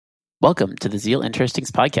Welcome to the Zeal Interestings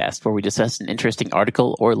podcast, where we discuss an interesting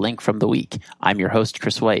article or link from the week. I'm your host,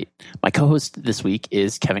 Chris White. My co-host this week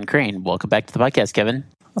is Kevin Crane. Welcome back to the podcast, Kevin.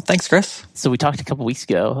 Well, thanks, Chris. So we talked a couple weeks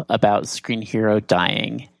ago about Screen Hero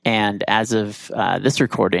dying, and as of this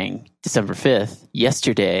recording, December 5th,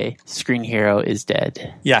 yesterday, Screen Hero is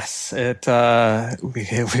dead. Yes,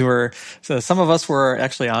 we were. So some of us were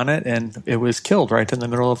actually on it, and it was killed right in the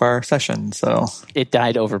middle of our session. So it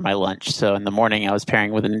died over my lunch. So in the morning, I was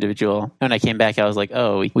pairing with an individual. When I came back, I was like,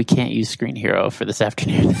 "Oh, we can't use Screen Hero for this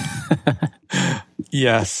afternoon."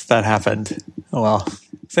 Yes, that happened. Oh, well.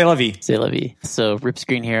 C'est la vie. C'est la vie. So, rip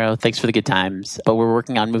Screen Hero, thanks for the good times. But we're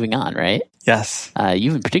working on moving on, right? Yes.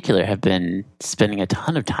 You in particular have been spending a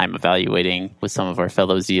ton of time evaluating with some of our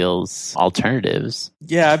fellow Zeals alternatives.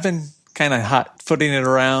 Yeah, I've been kind of hot-footing it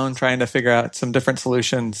around, trying to figure out some different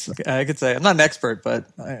solutions. I could say I'm not an expert, but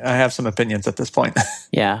I have some opinions at this point.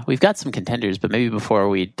 Yeah, we've got some contenders, but maybe before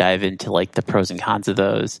we dive into like the pros and cons of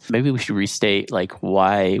those, maybe we should restate like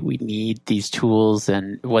why we need these tools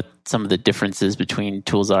and what some of the differences between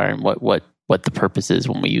tools are and what the purpose is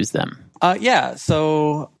when we use them. Yeah,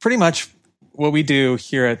 so pretty much what we do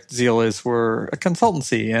here at Zeal is we're a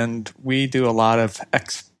consultancy, and we do a lot of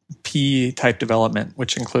XP type development,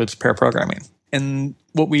 which includes pair programming. And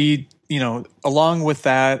what we, along with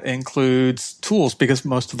that includes tools, because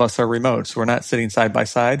most of us are remote, so we're not sitting side by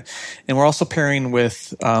side. And we're also pairing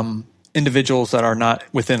with individuals that are not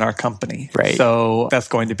within our company. Right. So that's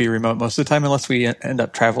going to be remote most of the time, unless we end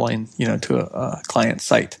up traveling, to a client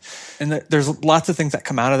site. And there's lots of things that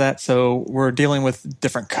come out of that. So we're dealing with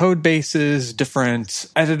different code bases, different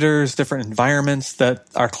editors, different environments that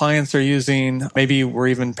our clients are using. Maybe we're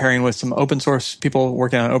even pairing with some open source people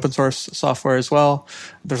working on open source software as well.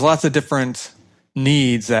 There's lots of different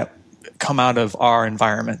needs that come out of our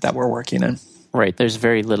environment that we're working in. Right. There's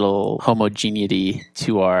very little homogeneity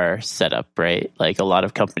to our setup, right? Like a lot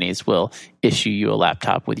of companies will issue you a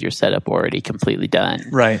laptop with your setup already completely done.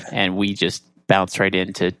 Right. And we just bounce right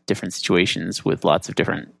into different situations with lots of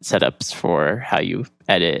different setups for how you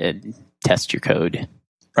edit and test your code.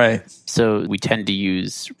 Right. So we tend to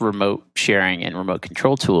use remote sharing and remote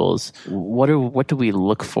control tools. What do we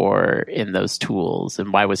look for in those tools,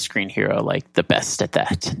 and why was Screen Hero like the best at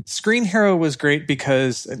that? Screen Hero was great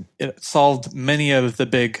because it solved many of the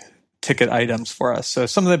big ticket items for us. So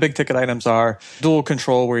some of the big ticket items are dual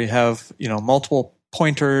control, where you have multiple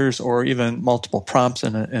pointers or even multiple prompts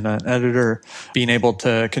in an editor, being able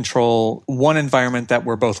to control one environment that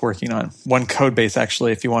we're both working on. One code base,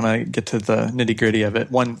 actually, if you want to get to the nitty-gritty of it.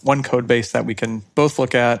 One code base that we can both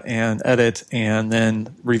look at and edit and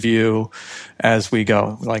then review as we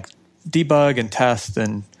go, like debug and test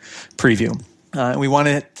and preview. We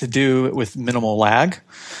wanted it to do it with minimal lag,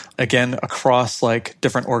 again, across like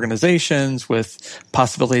different organizations, with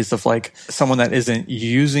possibilities of like someone that isn't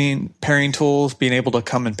using pairing tools being able to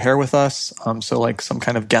come and pair with us. So like some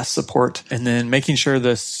kind of guest support, and then making sure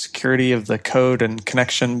the security of the code and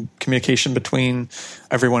communication between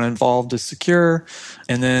everyone involved is secure.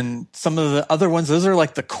 And then some of the other ones, those are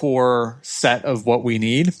like the core set of what we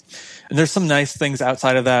need. And there's some nice things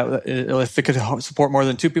outside of that. If it could support more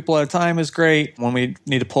than two people at a time is great. When we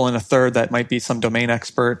need to pull in a third, that might be some domain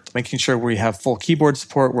expert. Making sure we have full keyboard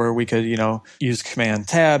support, where we could, use Command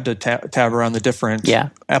Tab to tab around the different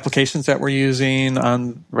applications that we're using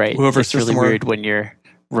on whoever's system. It's really weird when you're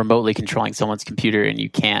remotely controlling someone's computer and you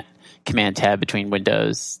can't Command Tab between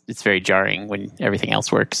windows. It's very jarring when everything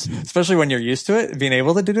else works. Especially when you're used to it. Being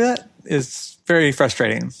able to do that is very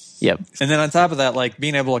frustrating. Yep. And then on top of that, like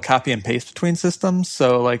being able to copy and paste between systems.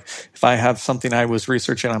 So like if I have something I was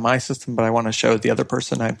researching on my system, but I want to show the other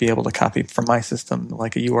person, I'd be able to copy from my system,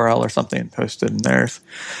 like a URL or something, and post it in theirs.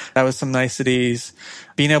 That was some niceties.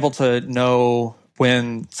 Being able to know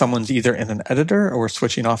when someone's either in an editor or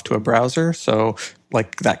switching off to a browser. So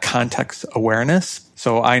like that context awareness.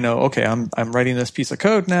 So I know, okay, I'm writing this piece of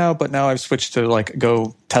code now, but now I've switched to like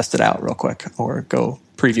go test it out real quick or go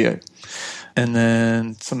preview it. And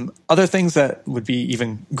then some other things that would be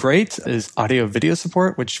even great is audio video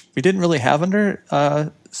support, which we didn't really have under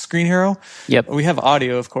Screen Hero. Yep. We have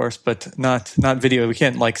audio, of course, but not video. We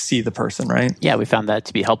can't like see the person, right? Yeah, we found that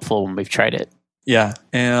to be helpful when we've tried it. Yeah,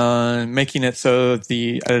 and making it so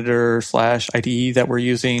the editor/IDE that we're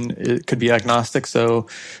using, it could be agnostic. So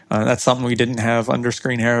that's something we didn't have under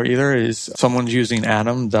Screen Hero either, is someone's using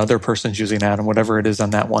Atom, the other person's using Atom, whatever it is on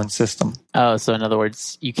that one system. Oh, so in other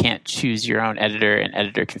words, you can't choose your own editor and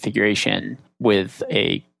editor configuration with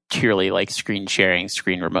a purely like screen sharing,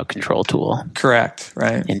 screen remote control tool. Correct,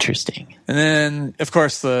 right. Interesting. And then, of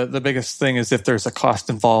course, the biggest thing is if there's a cost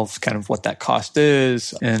involved, kind of what that cost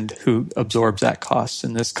is and who absorbs that cost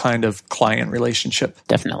in this kind of client relationship.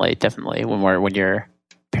 Definitely. When you're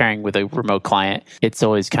pairing with a remote client, it's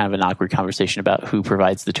always kind of an awkward conversation about who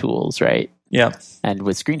provides the tools, right? Yeah. And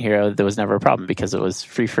with Screen Hero, there was never a problem because it was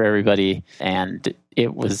free for everybody and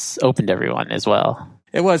it was open to everyone as well.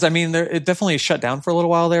 It was. I mean, it definitely shut down for a little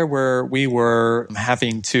while there where we were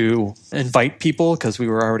having to invite people because we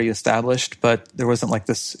were already established, but there wasn't like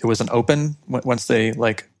this, it wasn't open once they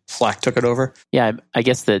like Slack took it over. Yeah, I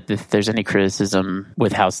guess that if there's any criticism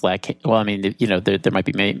with how Slack, well, I mean, there might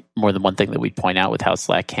be more than one thing that we'd point out with how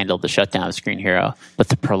Slack handled the shutdown of Screen Hero, but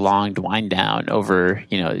the prolonged wind down over,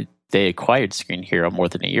 they acquired Screen Hero more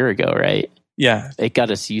than a year ago, right? Yeah. It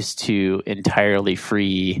got us used to entirely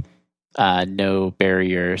free, no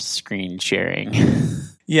barrier screen sharing.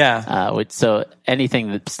 Yeah. So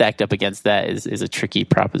anything that's stacked up against that is a tricky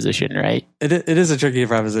proposition, right? It is a tricky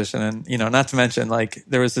proposition. And, not to mention, like,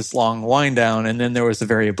 there was this long wind down and then there was a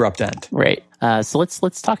very abrupt end. Right. So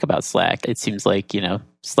let's talk about Slack. It seems like,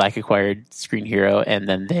 Slack acquired Screen Hero and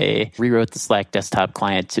then they rewrote the Slack desktop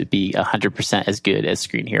client to be 100% as good as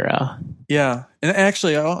Screen Hero. Yeah. And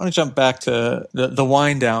actually, I want to jump back to the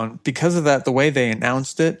wind down. Because of that, the way they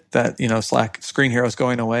announced it, that, Slack Screen Hero is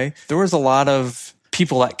going away, there was a lot of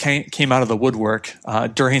people that came out of the woodwork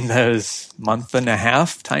during those month and a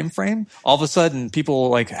half time frame. All of a sudden, people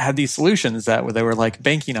like had these solutions that they were like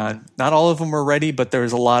banking on. Not all of them were ready, but there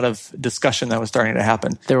was a lot of discussion that was starting to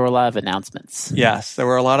happen. There were a lot of announcements. Yes, there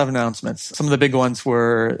were a lot of announcements. Some of the big ones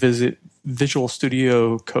were Visual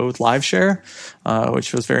Studio Code Live Share,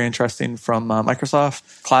 which was very interesting from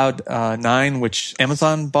Microsoft. Cloud 9, which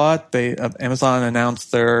Amazon bought. Amazon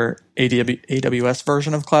announced their AWS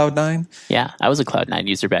version of Cloud 9. Yeah, I was a Cloud 9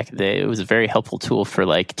 user back in the day. It was a very helpful tool for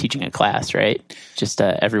like teaching a class, right? Just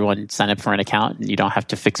everyone sign up for an account and you don't have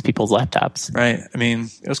to fix people's laptops. Right. I mean,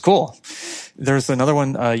 it was cool. There's another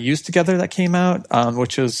one, Use Together, that came out,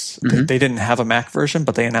 which was, they didn't have a Mac version,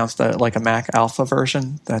 but they announced a Mac Alpha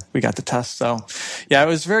version that we got to test. So yeah, it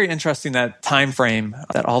was very interesting, that time frame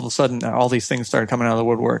that all of a sudden all these things started coming out of the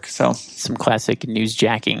woodwork. So some classic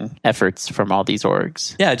newsjacking efforts from all these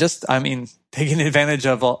orgs. Yeah, taking advantage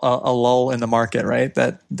of a lull in the market, right?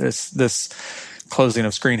 That this closing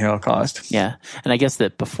of Screen Hero caused. Yeah. And I guess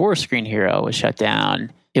that before Screen Hero was shut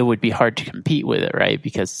down, it would be hard to compete with it, right?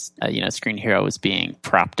 Because, Screen Hero was being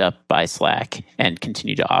propped up by Slack and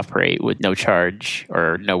continued to operate with no charge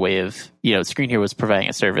or no way of, Screen Hero was providing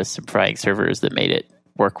a service and providing servers that made it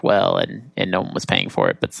work well and no one was paying for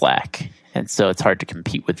it but Slack. And so it's hard to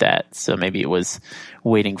compete with that. So maybe it was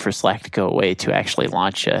waiting for Slack to go away to actually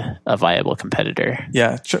launch a viable competitor.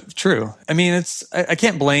 Yeah, true. I mean, I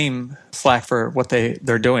can't blame Slack for what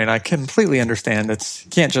they're doing. I completely understand. You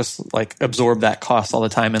can't just like absorb that cost all the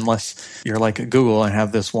time unless you're like Google and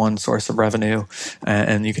have this one source of revenue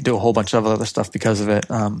and you can do a whole bunch of other stuff because of it.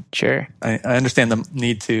 Sure. I understand the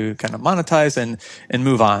need to kind of monetize and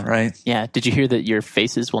move on, right? Yeah. Did you hear that your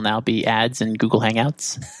faces will now be ads in Google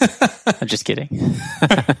Hangouts? I'm just kidding.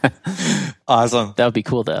 Awesome. That would be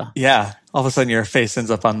cool, though. Yeah. All of a sudden, your face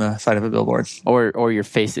ends up on the side of a billboard. Or your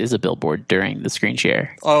face is a billboard during the screen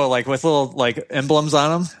share. Oh, like with little like emblems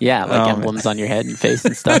on them? Yeah, like emblems on your head and face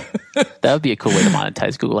and stuff. That would be a cool way to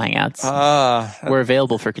monetize Google Hangouts. We're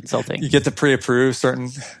available for consulting. You get to pre-approve certain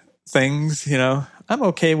things, I'm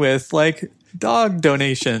okay with like dog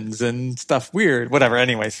donations and stuff. Weird. Whatever.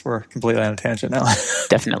 Anyways, we're completely on a tangent now.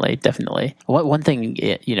 Definitely. One thing,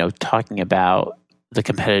 talking about the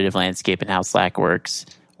competitive landscape and how Slack works,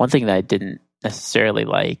 one thing that I didn't necessarily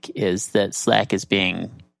like is that Slack is being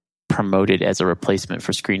promoted as a replacement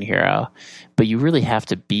for Screen Hero, but you really have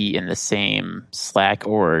to be in the same Slack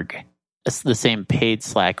org, the same paid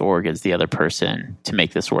Slack org as the other person to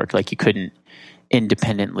make this work. Like you couldn't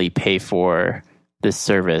independently pay for this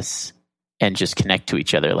service and just connect to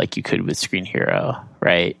each other like you could with Screen Hero,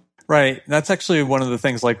 right? Right. That's actually one of the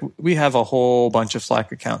things, like we have a whole bunch of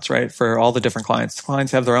Slack accounts, right? For all the different clients.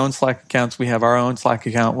 Clients have their own Slack accounts. We have our own Slack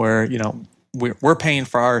account where, we're paying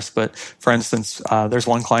for ours. But for instance, there's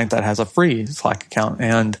one client that has a free Slack account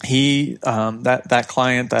and that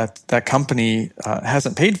client, that company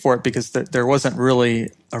hasn't paid for it because there wasn't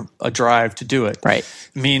really a drive to do it. Right.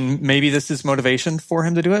 I mean, maybe this is motivation for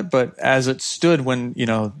him to do it, but as it stood when,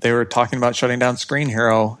 they were talking about shutting down Screen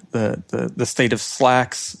Hero, the state of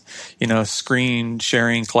Slack's, screen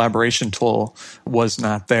sharing collaboration tool was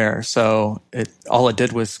not there. So all it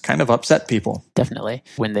did was kind of upset people. Definitely.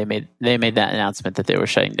 When they made that announcement that they were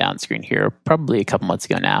shutting down Screen Hero probably a couple months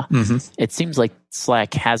ago now, it seems like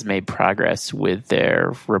Slack has made progress with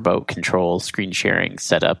their remote control screen sharing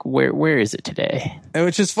setup. Where is it today?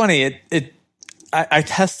 Which is funny. I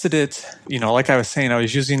tested it, like I was saying, I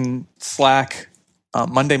was using Slack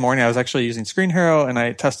Monday morning. I was actually using Screen Hero, and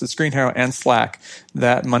I tested Screen Hero and Slack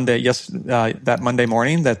that Monday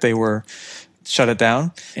morning that they were shut it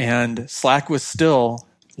down. And Slack was still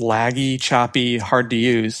laggy, choppy, hard to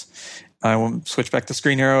use. I switched back to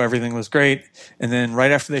Screen Hero. Everything was great. And then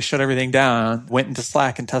right after they shut everything down, went into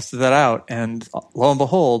Slack and tested that out. And lo and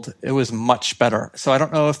behold, it was much better. So I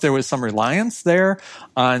don't know if there was some reliance there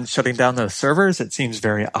on shutting down those servers. It seems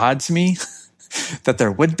very odd to me that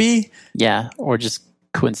there would be. Yeah, or just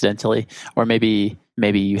coincidentally, or maybe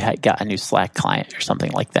you had got a new Slack client or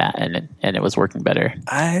something like that, and it was working better.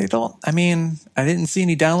 I didn't see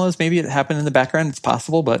any downloads. Maybe it happened in the background. It's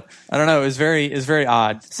possible, but I don't know. It was very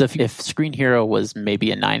odd. So if Screen Hero was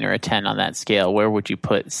maybe a 9 or a 10 on that scale, where would you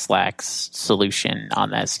put Slack's solution on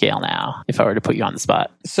that scale now, if I were to put you on the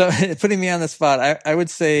spot? So putting me on the spot, I would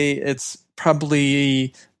say it's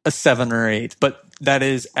probably a 7 or 8, but that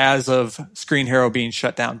is as of Screen Hero being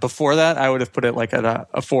shut down. Before that, I would have put it like at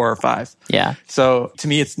a 4 or 5. Yeah. So to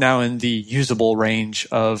me, it's now in the usable range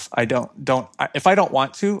of if I don't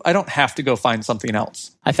want to, I don't have to go find something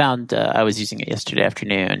else. I found I was using it yesterday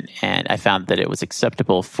afternoon, and I found that it was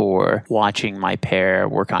acceptable for watching my pair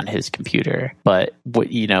work on his computer. But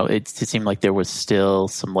it seemed like there was still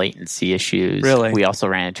some latency issues. Really? We also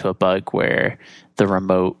ran into a bug where the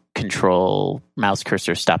remote control mouse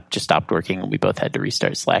cursor stopped working, and we both had to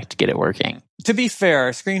restart Slack to get it working. To be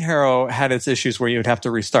fair, Screen Hero had its issues where you would have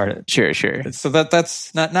to restart it. Sure. So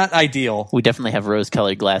that's not ideal. We definitely have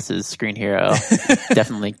rose-colored glasses. Screen Hero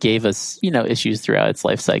definitely gave us, issues throughout its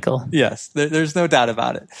life cycle. Yes, there's no doubt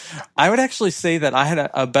about it. I would actually say that I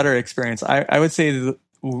had a better experience. I would say that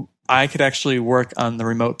I could actually work on the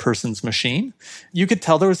remote person's machine. You could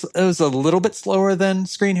tell it was a little bit slower than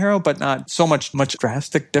Screen Hero, but not so much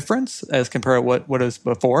drastic difference as compared to what it was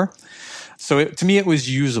before. So to me, it was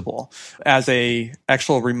usable as a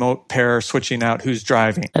actual remote pair switching out who's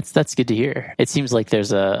driving. That's good to hear. It seems like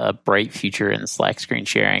there's a bright future in Slack screen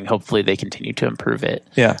sharing. Hopefully they continue to improve it.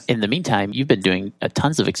 Yeah. In the meantime, you've been doing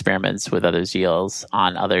tons of experiments with other ZLs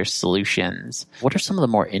on other solutions. What are some of the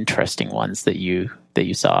more interesting ones that you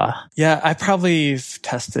saw? Yeah, I probably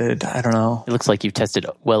tested, I don't know. It looks like you've tested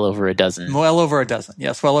well over a dozen. Well over a dozen.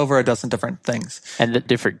 Yes, well over a dozen different things. And the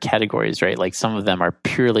different categories, right? Like some of them are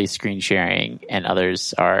purely screen sharing and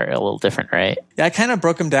others are a little different, right? Yeah, I kind of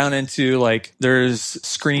broke them down into there's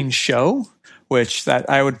screen show, which that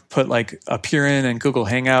I would put like Appear In and Google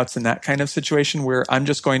Hangouts in that kind of situation where I'm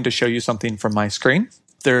just going to show you something from my screen.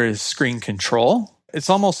 There is screen control. It's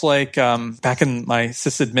almost like back in my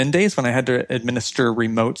sysadmin days when I had to administer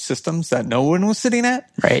remote systems that no one was sitting at.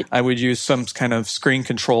 Right. I would use some kind of screen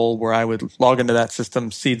control where I would log into that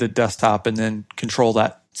system, see the desktop, and then control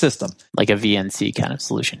that system. Like a VNC kind of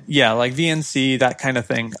solution. Yeah, like VNC, that kind of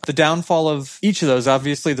thing. The downfall of each of those,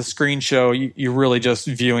 obviously the screen show, you're really just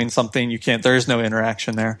viewing something. There is no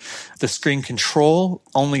interaction there. The screen control,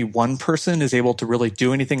 only one person is able to really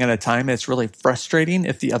do anything at a time. It's really frustrating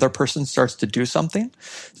if the other person starts to do something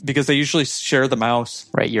because they usually share the mouse.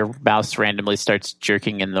 Right, your mouse randomly starts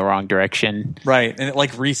jerking in the wrong direction. Right, and it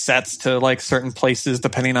resets to certain places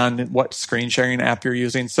depending on what screen sharing app you're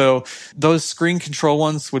using. So those screen control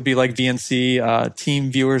ones would be like VNC,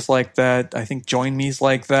 Team Viewers like that. I think Join Me's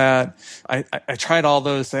like that. I tried all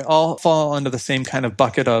those. They all fall under the same kind of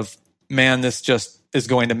bucket of, man, this just is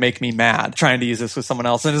going to make me mad trying to use this with someone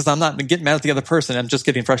else. And I'm not getting mad at the other person. I'm just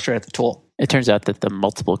getting frustrated at the tool. It turns out that the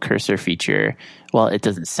multiple cursor feature, while it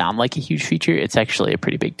doesn't sound like a huge feature, it's actually a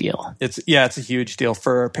pretty big deal. It's a huge deal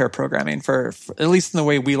for pair programming, for at least in the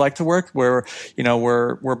way we like to work, where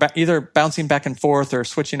we're either bouncing back and forth or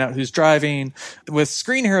switching out who's driving. With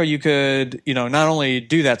Screen Hero, you could not only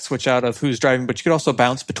do that switch out of who's driving, but you could also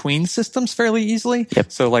bounce between systems fairly easily.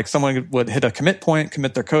 Yep. So someone would hit a commit point,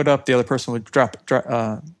 commit their code up, the other person would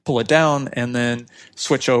pull it down, and then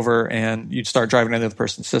switch over, and you'd start driving on the other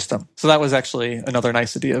person's system. So that was actually another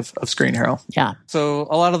nice idea of Screen Hero. Yeah. So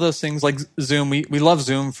a lot of those things like Zoom, we love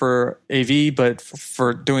Zoom for AV, but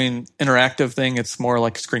for doing interactive thing, it's more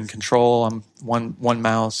like screen control. One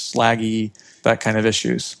mouse, laggy, that kind of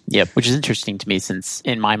issues. Yep, which is interesting to me since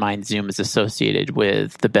in my mind, Zoom is associated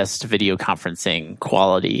with the best video conferencing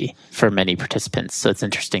quality for many participants. So it's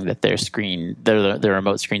interesting that their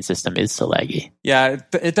remote screen system is so laggy. Yeah,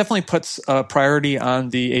 it definitely puts a priority on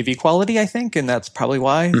the AV quality, I think, and that's probably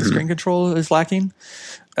why the screen control is lacking.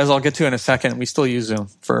 As I'll get to in a second, we still use Zoom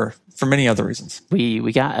for for many other reasons.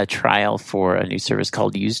 We got a trial for a new service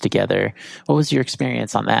called Use Together. What was your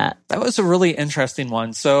experience on that? That was a really interesting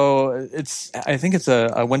one. So I think it's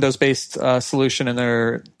a Windows-based solution,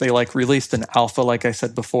 and they like released an alpha, like I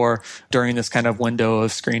said before, during this kind of window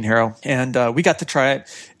of Screen Hero, and we got to try it.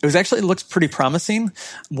 It looks pretty promising.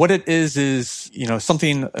 What it is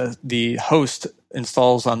something the host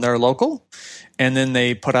installs on their local, and then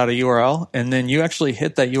they put out a URL, and then you actually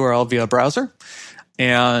hit that URL via browser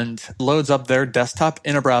and loads up their desktop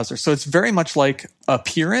in a browser. So it's very much like a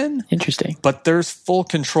peer-in. Interesting. But there's full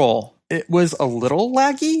control. It was a little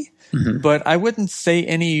laggy, but I wouldn't say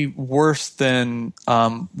any worse than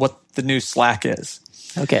what the new Slack is.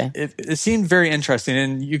 Okay. It seemed very interesting,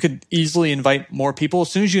 and you could easily invite more people. As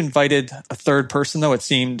soon as you invited a third person, though, it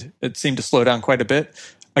seemed to slow down quite a bit.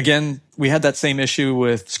 Again, we had that same issue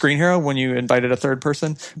with Screen Hero when you invited a third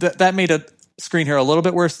person. That made Screen Hero a little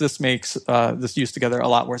bit worse. This makes this Use Together a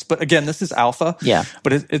lot worse. But again, this is alpha. Yeah.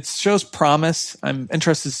 But it shows promise. I'm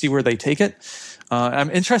interested to see where they take it.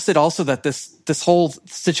 I'm interested also that this whole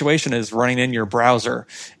situation is running in your browser,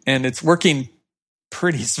 and it's working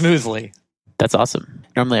pretty smoothly. That's awesome.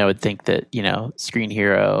 Normally, I would think that, Screen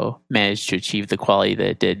Hero managed to achieve the quality that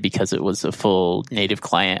it did because it was a full native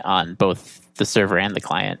client on both the server and the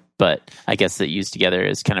client. But I guess that Use Together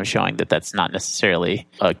is kind of showing that that's not necessarily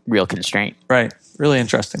a real constraint. Right. Really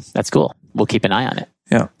interesting. That's cool. We'll keep an eye on it.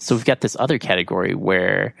 Yeah. So we've got this other category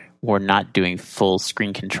where we're not doing full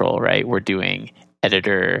screen control, right? We're doing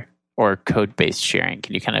editor or code-based sharing.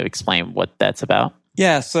 Can you kind of explain what that's about?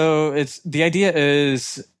 Yeah. So the idea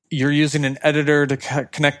is you're using an editor to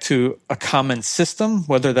connect to a common system,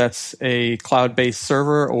 whether that's a cloud-based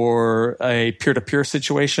server or a peer-to-peer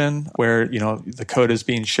situation where, the code is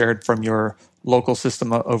being shared from your local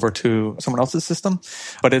system over to someone else's system.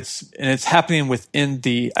 But it's happening within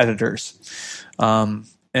the editors.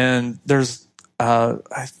 And there's,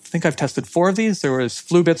 I think I've tested 4 of these. There was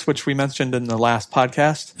Fluebits, which we mentioned in the last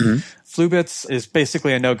podcast. Fluebits is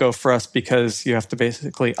basically a no-go for us because you have to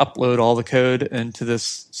basically upload all the code into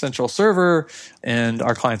this central server, and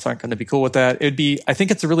our clients aren't going to be cool with that. I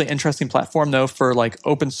think it's a really interesting platform, though, for like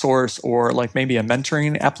open source or like maybe a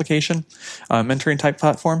mentoring application, mentoring type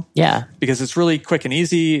platform. Yeah. Because it's really quick and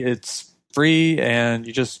easy. It's free, and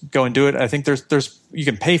you just go and do it. I think you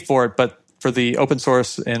can pay for it, but for the open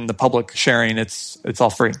source and the public sharing, it's all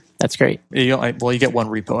free. That's great. You get one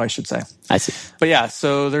repo, I should say. I see. But yeah,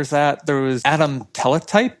 so there's that. There was Atom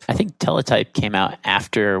Teletype. I think Teletype came out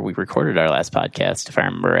after we recorded our last podcast, if I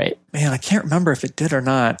remember right. Man, I can't remember if it did or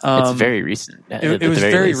not. It's very recent. It was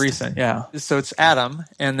very recent, yeah. So it's Atom,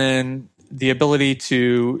 and then the ability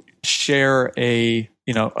to share a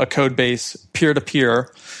code base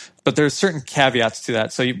peer-to-peer. But there's certain caveats to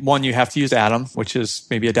that. So one, you have to use Atom, which is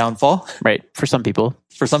maybe a downfall. Right. For some people.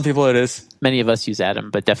 For some people it is. Many of us use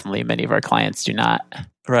Atom, but definitely many of our clients do not.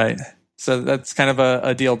 Right. So that's kind of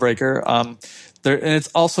a deal breaker. And it's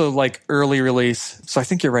also like early release. So I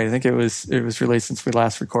think you're right. I think it was released since we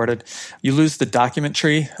last recorded. You lose the document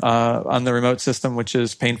tree on the remote system, which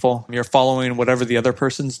is painful. You're following whatever the other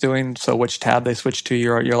person's doing. So which tab they switch to,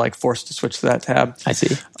 you're like forced to switch to that tab. I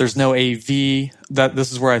see. There's no AV.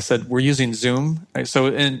 This is where I said we're using Zoom. So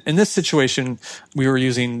in this situation, we were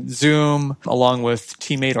using Zoom along with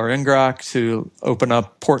Teammate or Ngrok to open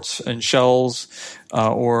up ports and shells.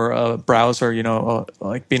 Or a browser,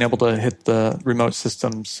 like being able to hit the remote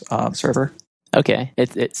systems server. Okay.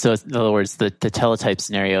 So in other words, the teletype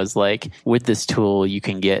scenario is like, with this tool, you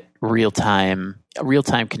can get real-time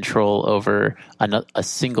control over a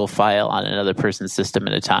single file on another person's system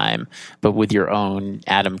at a time, but with your own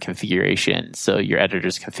Atom configuration. So your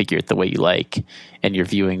editors configure it the way you like, and you're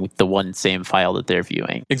viewing the one same file that they're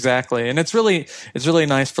viewing. Exactly. And it's really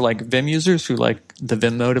nice for like Vim users who like the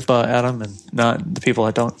Vim mode of Atom, and not the people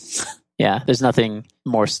that don't. Yeah, there's nothing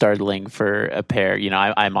more startling for a pair.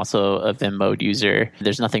 I'm also a Vim mode user.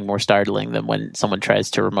 There's nothing more startling than when someone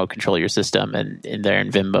tries to remote control your system and they're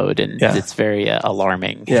in Vim mode, and it's very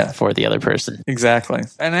alarming for the other person. Exactly.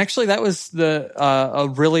 And actually, that was a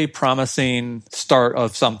really promising start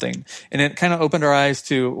of something. And it kind of opened our eyes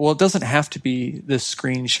to, well, it doesn't have to be this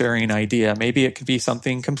screen sharing idea. Maybe it could be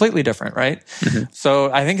something completely different, right? Mm-hmm.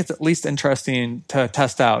 So I think it's at least interesting to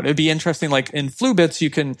test out. It'd be interesting, like in Fluebits,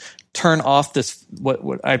 you can turn off this what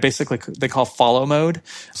I basically they call follow mode,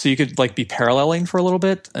 so you could like be paralleling for a little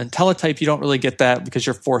bit. And Teletype, you don't really get that because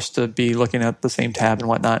you're forced to be looking at the same tab and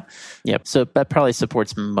whatnot. Yep. So that probably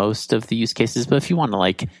supports most of the use cases. But if you want to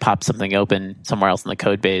like pop something open somewhere else in the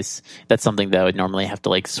code base, that's something that I would normally have to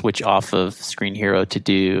like switch off of Screen Hero to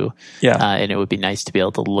do. Yeah. And it would be nice to be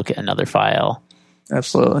able to look at another file.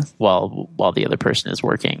 Absolutely. while the other person is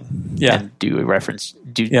working. Yeah.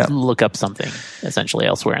 And look up something essentially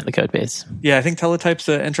elsewhere in the code base. Yeah, I think teletype's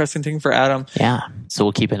an interesting thing for Atom. Yeah. So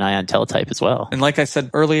we'll keep an eye on teletype as well. And like I said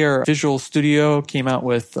earlier, Visual Studio came out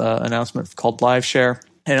with an announcement called Live Share.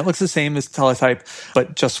 And it looks the same as Teletype,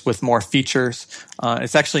 but just with more features.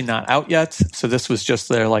 It's actually not out yet, so this was just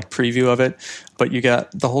their preview of it. But you got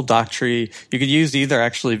the whole doc tree. You could use either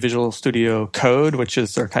actually Visual Studio Code, which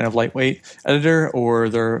is their kind of lightweight editor, or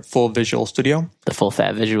their full Visual Studio. The full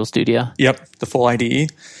fat Visual Studio? Yep, the full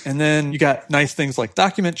IDE. And then you got nice things like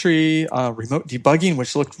document tree, remote debugging,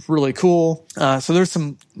 which looked really cool. So there's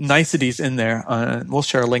some niceties in there. We'll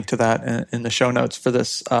share a link to that in the show notes for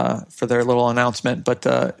this, for their little announcement. But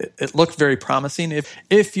it looked very promising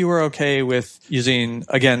if you were okay with using,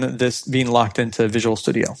 again, this being locked into Visual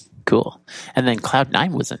Studio. Cool. And then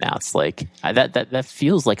Cloud9 was announced. That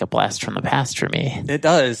feels like a blast from the past for me. It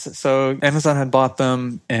does. So Amazon had bought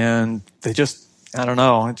them, and they just, I don't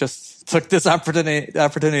know, just took this opportunity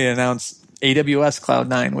to announce AWS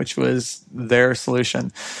Cloud9, which was their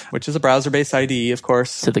solution, which is a browser-based IDE, of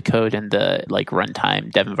course. So the code and the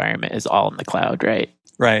runtime dev environment is all in the cloud, right?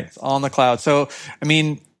 Right. It's all in the cloud. So, I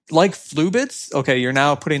mean, like Fluebits, okay, you're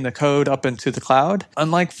now putting the code up into the cloud.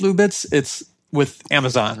 Unlike Fluebits, it's with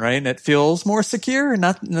Amazon, right? And it feels more secure.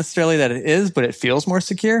 Not necessarily that it is, but it feels more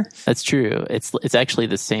secure. That's true. It's actually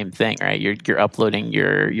the same thing, right? You're uploading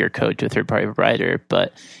your code to a third-party provider,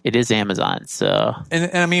 but it is Amazon. So,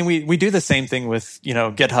 and I mean, we do the same thing with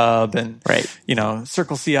GitHub and right.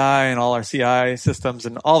 Circle CI and all our CI systems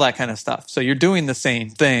and all that kind of stuff. So you're doing the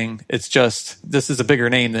same thing. It's just this is a bigger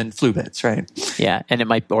name than Fluebits, right? Yeah, and it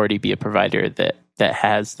might already be a provider that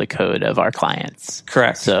has the code of our clients.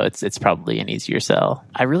 Correct. So it's probably an easier sell.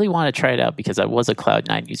 I really want to try it out because I was a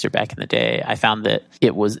Cloud9 user back in the day. I found that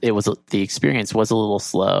it was the experience was a little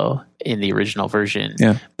slow in the original version,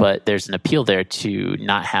 but there's an appeal there to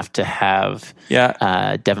not have to have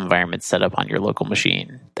dev environments set up on your local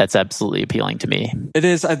machine. That's absolutely appealing to me. It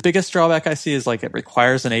is. The biggest drawback I see is it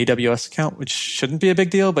requires an AWS account, which shouldn't be a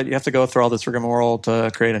big deal, but you have to go through all this rigmarole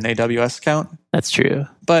to create an AWS account. That's true.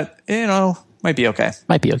 But, might be okay.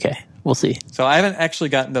 Might be okay. We'll see. So I haven't actually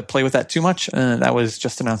gotten to play with that too much. That was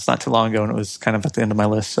just announced not too long ago, and it was kind of at the end of my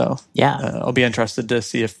list. So I'll be interested to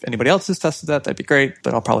see if anybody else has tested that. That'd be great,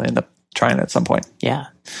 but I'll probably end up trying it at some point. Yeah.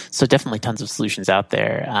 So definitely tons of solutions out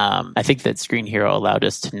there. I think that Screen Hero allowed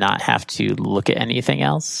us to not have to look at anything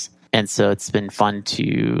else. And so it's been fun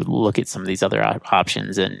to look at some of these other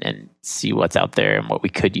options and see what's out there and what we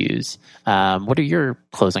could use. What are your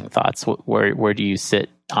closing thoughts? Where do you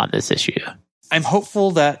sit on this issue? I'm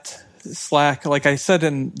hopeful that Slack, like I said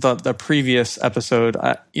in the previous episode,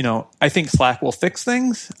 I think Slack will fix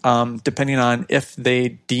things depending on if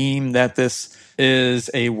they deem that this is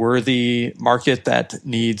a worthy market that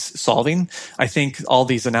needs solving. I think all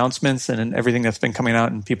these announcements and everything that's been coming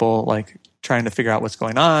out and people trying to figure out what's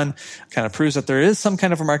going on kind of proves that there is some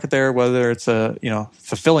kind of a market there. Whether it's a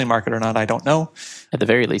fulfilling market or not, I don't know. At the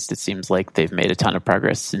very least, it seems like they've made a ton of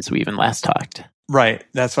progress since we even last talked. Right.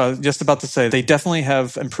 That's what I was just about to say. They definitely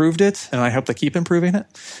have improved it, and I hope they keep improving it.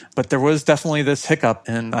 But there was definitely this hiccup,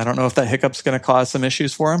 and I don't know if that hiccup's going to cause some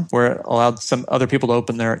issues for them, where it allowed some other people to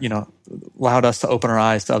open allowed us to open our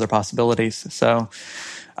eyes to other possibilities. So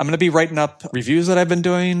I'm going to be writing up reviews that I've been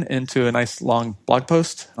doing into a nice long blog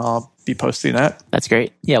post. I'll be posting that. That's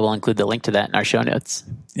great. Yeah, we'll include the link to that in our show notes.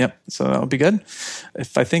 Yep. So that'll be good.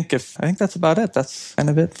 I think that's about it. That's kind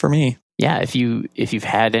of it for me. Yeah, if you've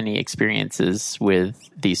had any experiences with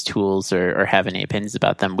these tools or have any opinions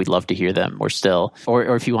about them, we'd love to hear them. Or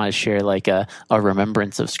if you want to share a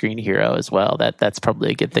remembrance of Screen Hero as well, that's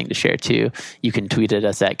probably a good thing to share too. You can tweet at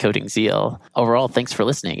us at Coding Zeal. Overall, thanks for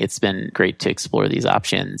listening. It's been great to explore these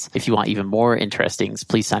options. If you want even more interestings,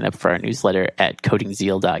 please sign up for our newsletter at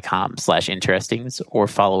codingzeal.com/interestings or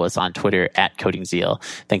follow us on Twitter at Coding Zeal.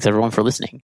 Thanks everyone for listening.